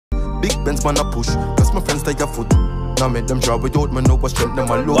Big Benz man a push, plus my friends take a foot. Now make them draw without me know what strength them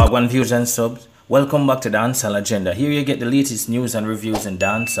a look. Wagwan views and subs. Welcome back to Dancehall Agenda. Here you get the latest news and reviews in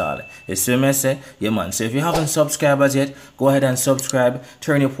dancehall. You see me say? Yeah man, so if you haven't subscribed as yet, go ahead and subscribe.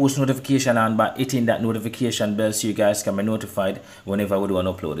 Turn your post notification on by hitting that notification bell so you guys can be notified whenever we do an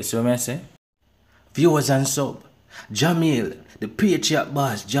upload. You see me say? Viewers and sub. Jahmiel, the Patriot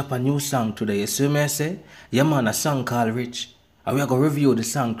boss, drop a new song today. You see me say? Yeah man, a song called Rich. And we are going to review the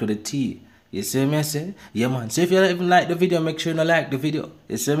song to the T. You see me say? Yeah man. So if you even like the video, make sure you like the video.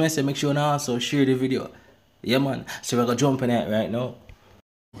 You see me say? Make sure you also share the video. Yeah man. So we're going to jump in it right now.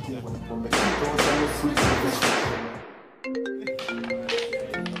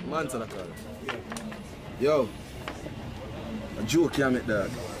 Man, yo, a joke you make dog.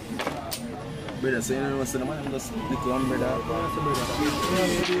 Brother, so you know what's the man? I'm just little one brother.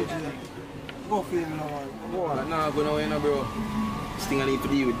 Go for him now, man. Nah, go now, you know, bro. This thing I need to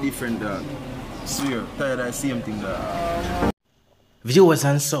deal with different dog. Swear, tired of the same thing dog. Viewers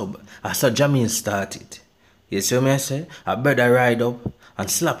and sub, I saw Jahmiel started. You see me say? I better ride up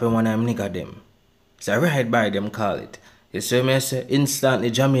and slap him when I'm nigga them. So I ride by them call it. You see me say? Instantly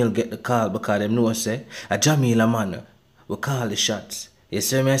Jahmiel get the call because them know say a Jahmiel a man we call the shots. You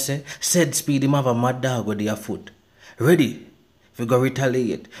see me say? Said speed him have a mad dog with their foot. Ready? If you go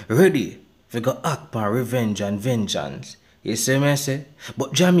retaliate. Ready? If you go act for revenge and vengeance. You see me say?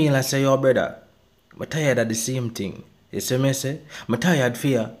 But Jahmiel I say, yo brother, I'm tired of the same thing. You see me say? I'm tired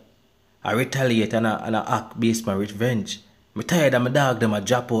fear. I retaliate and I act based on revenge. I'm tired of my dog them a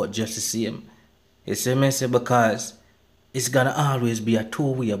drop out just the same. You see me say? Because it's gonna always be a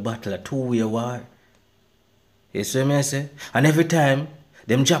two-way battle, a two-way war. You see me say? And every time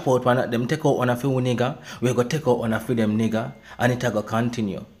them drop out one, them take out one of you nigga, we go take out one of them nigga, and it go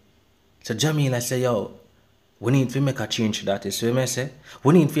continue. So Jahmiel I say, yo, we need to make a change to that. You see me say?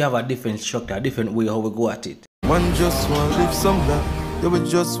 We need to have a different structure, a different way how we go at it. Man just want to live some life. Yeah, we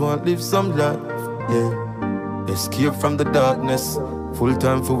just want to live some life. Yeah. Escape from the darkness. Full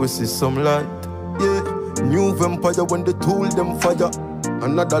time for we see some light. Yeah. New vampire when they told them fire.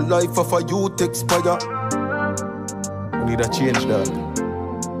 Another life of a youth expire. We need a change that.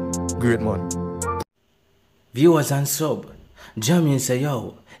 Great man. Viewers and sub, Jahmiel say,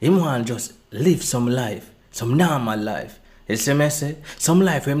 yo, him want just live some life. Some normal life. You see me say? Some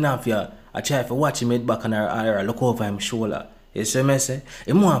life him not fear. I try to watch him head back and I look over him shoulder. You see me say?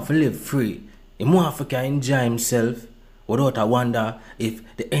 He want to live free. He want to enjoy himself without a wonder if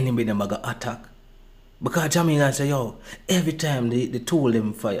the enemy them gonna attack. Because Jahmiel say, yo, every time they tool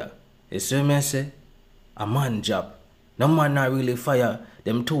them fire. You see me say? A man job. No man not really fire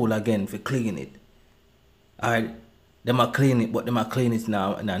them tool again for clean it. Alright, them a clean it, but them a clean it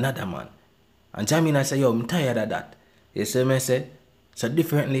now in another man. And Jahmiel say, yo, I'm tired of that. You see me say? So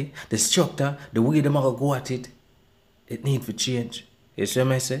differently, the structure, the way them a go at it, it need to change. You see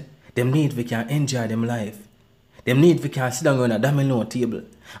me say? Them need we can enjoy them life. Them need we can sit down on a domino table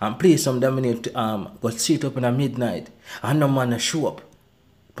and play some domino go sit up in a midnight and no man show up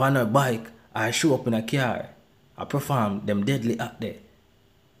on a bike or show up in a car. I perform them deadly act there.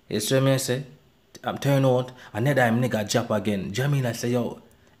 You see me say? I'm turn out another him nigga drop again. Jahmiel say, yo,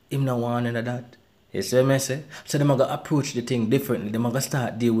 him no want none of that. You see me say? So them gonna approach the thing differently. Them gonna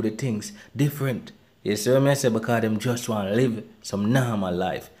start deal with the things different. You see me say? Because them just want to live some normal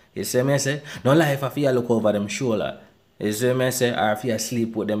life. You see me say? No life if you look over them shoulder. You see me say? Or if you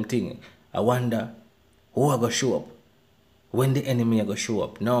sleep with them thing. I wonder who are gonna show up? When the enemy are gonna show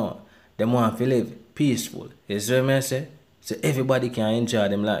up? No. Them want to live peaceful. You see me say? So everybody can enjoy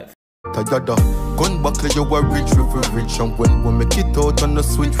them life. Tayada, gun back like you were rich with a rich. And when we make it out on the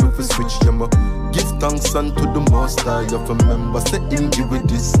switch with a switch, yeah, give thanks unto the most high. You remember saying you with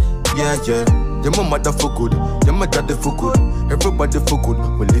this. Yeah, yeah. Your mama da for good, your mother da for good. Everybody for good,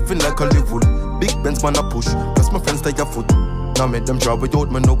 we living like Hollywood. Big Benz man a push, plus my friends take a foot. Now make them draw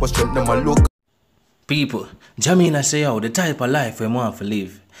without me know what strength them a look. People, Jahmiel say, yo, the type of life we want to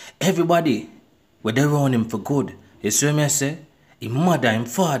live. Everybody, we they around him for good. You see me say? Him mother, him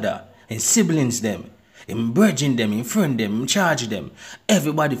father, him siblings them, him brethren them, him friend them, him charge them.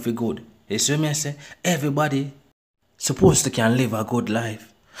 Everybody for good. You see me say? Everybody supposed to can live a good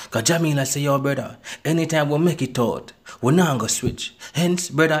life. Cause Jahmiel say, yo brother, anytime we make it out, we not gonna switch. Hence,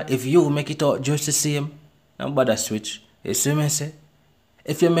 brother, if you make it out just the same, nobody switch. You see me say?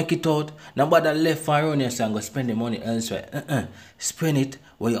 If you make it out, nobody left and run yourself and go spend the money elsewhere. Spend it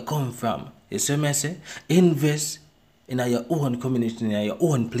where you come from. You see me say? Invest in your own community, in your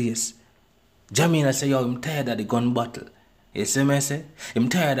own place. Jahmiel say, yo, I'm tired of the gun battle. You see me say? I'm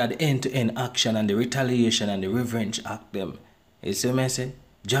tired of the end-to-end action and the retaliation and the revenge act them. You see me say?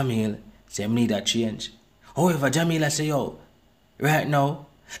 Jahmiel say him need a change. However, Jahmiel I say, yo, right now,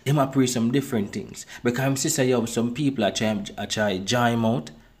 him a pray some different things. Because him say, yo, some people are try jar him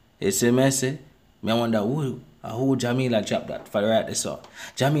out. You see me say? Me wonder who Jahmiel a drop that for right this up.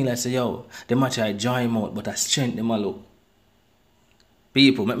 Jahmiel I say, yo, them a try jar him out, but a strength them a look.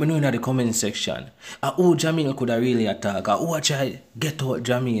 People, let me know in the comment section. Who Jahmiel could have really attack? Who a try get out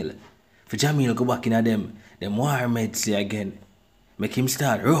Jahmiel? For Jahmiel go back in them war meds again. Make him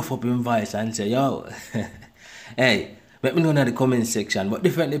start rough up him voice and say, yo. Hey, let me know in the comment section. But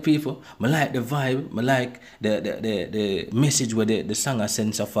differently people, I like the vibe, I like the message where the song has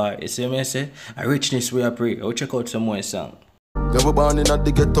sent so far. You see what I say? A richness we I pray. I'll check out some more song. They were born in at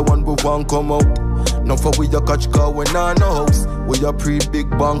the ghetto and we won't come out. Now for we a catch car when I no house. We a pre-big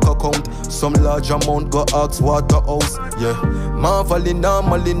bank account. Some large amount go ask water house. Yeah, marvelly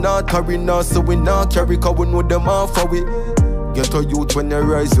normally not carry now. So we not carry cause we know them off for we. Get a youth when they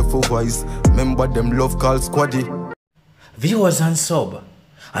rise you for wise. Remember them love call squaddy. Viewers and sub,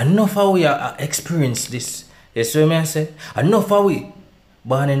 enough how we are experience this. You see what I say? Enough how we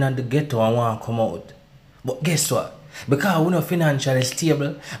born in at the ghetto and want to come out. But guess what? Because we're not financially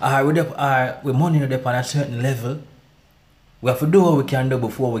stable, or we money up on a certain level, we have to do what we can do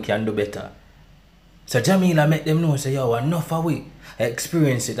before we can do better. So Jahmiel make them know, say, yo, enough how we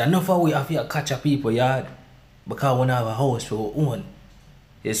experience it, enough how we have to catch up people yard, because we don't have a house for our own.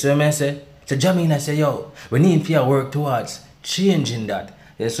 You see what I say? So Jahmiel say, yo, we need to work towards changing that.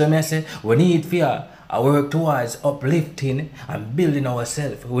 You see what I say? We need to work towards uplifting and building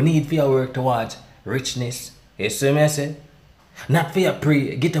ourselves. We need to work towards richness. You see what I say? Not for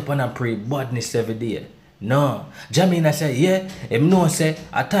pray, get up and pray badness every day. No. Jahmiel say, yeah, him know say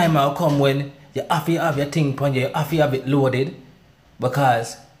a time will come when you have to have your thing on you, have to have it loaded.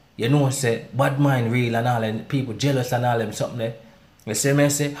 Because you know say bad mind real and all and people jealous and all them something there. You see me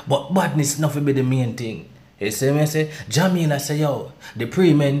say, but badness not to be the main thing. You see me say, Jahmiel say, yo, the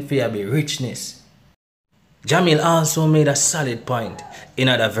pre-men fear be richness. Jahmiel also made a solid point in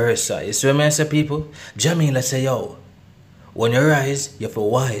other verse. You see me say, people? Jahmiel say, yo, when you rise, you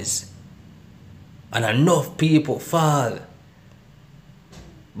feel wise. And enough people fall.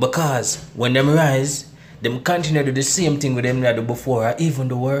 Because when them rise, them continue to do the same thing with them that do before, or even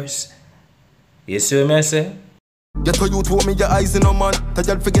the worse. You see what I say? Get a youth who me your eyes in a man.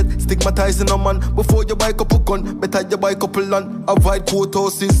 Tajal forget stigmatizing a man. Before you buy couple gun, better you buy couple land. Avoid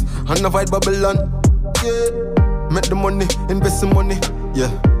courthouses and avoid Babylon. Yeah, make the money, invest the money.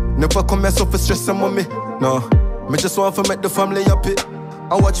 Yeah, never come here so for stress and mommy. No, me just want to make the family happy.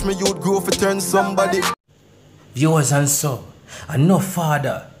 I watch me youth grow for turn somebody. Viewers and sub, enough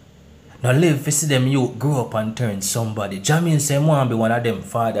father. Now live to see them youth grow up and turn somebody. Jahmiel say, I want to be one of them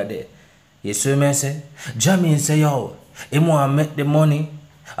father there. You see what I say? Jahmiel say, yo, him want to make the money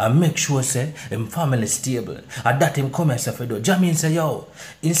and make sure say him family stable. And that him come here for do. Jahmiel say, yo,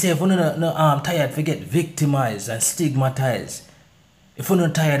 he say if you not tired to get victimized and stigmatized, if you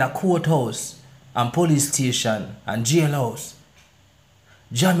not tired of courthouse and police station and jailhouse,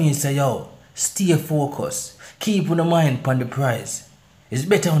 Jahmiel say, yo, stay focused. Keep your mind upon the prize. It's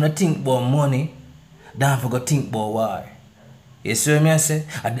better when you think about money than for go think about war. You see what I say?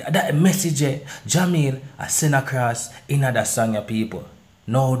 That message Jahmiel I send across in that song of people.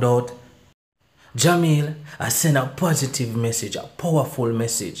 No doubt. Jahmiel I send a positive message, a powerful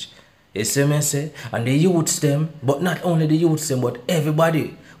message. You see what I say? And the youths them, but not only the youths them, but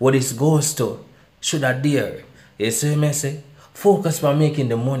everybody what this goes to should adhere. You see what I say? Focus on making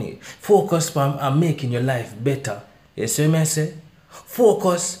the money. Focus on making your life better. You see what I say?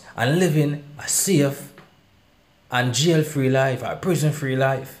 Focus on living a safe and jail-free life, or prison-free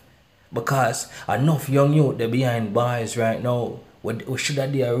life. Because enough young youth they behind bars right now. We should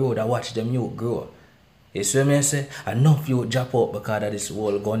have their road and watch them youth grow. You see what I say? Enough youth drop out because of this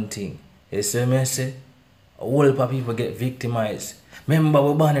whole gun thing. You see what I say? A whole lot of people get victimized. Remember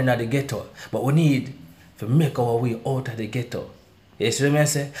we're born in the ghetto, but we need to make our way out of the ghetto. You see what I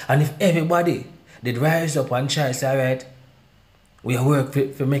say? And if everybody did rise up and try to say, alright, we work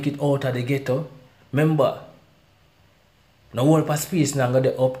to make it out of the ghetto, remember, no whole pa space now go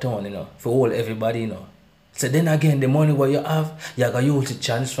the uptown, you know, for all everybody, you know. So then again, the money what you have, you got use to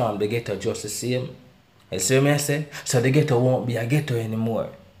transform the ghetto just the same. You see what I say? So the ghetto won't be a ghetto anymore.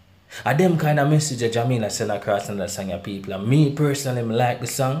 And them kind of message Jahmiel send across in the song of people. And me personally, I like the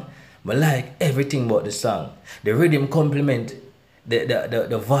song, but like everything about the song. The rhythm complement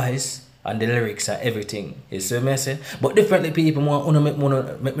the voice and the lyrics and everything. You see what I say? But differently people want to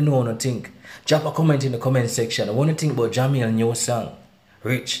make me know what to think. Drop a comment in the comment section. What do you think about Jahmiel's new song,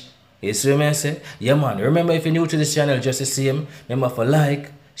 Rich? You see what I say? Yeah man, remember if you're new to this channel just the same, remember for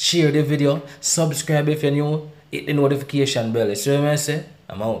like, share the video, subscribe if you're new, hit the notification bell. You see what I say?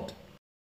 I'm out.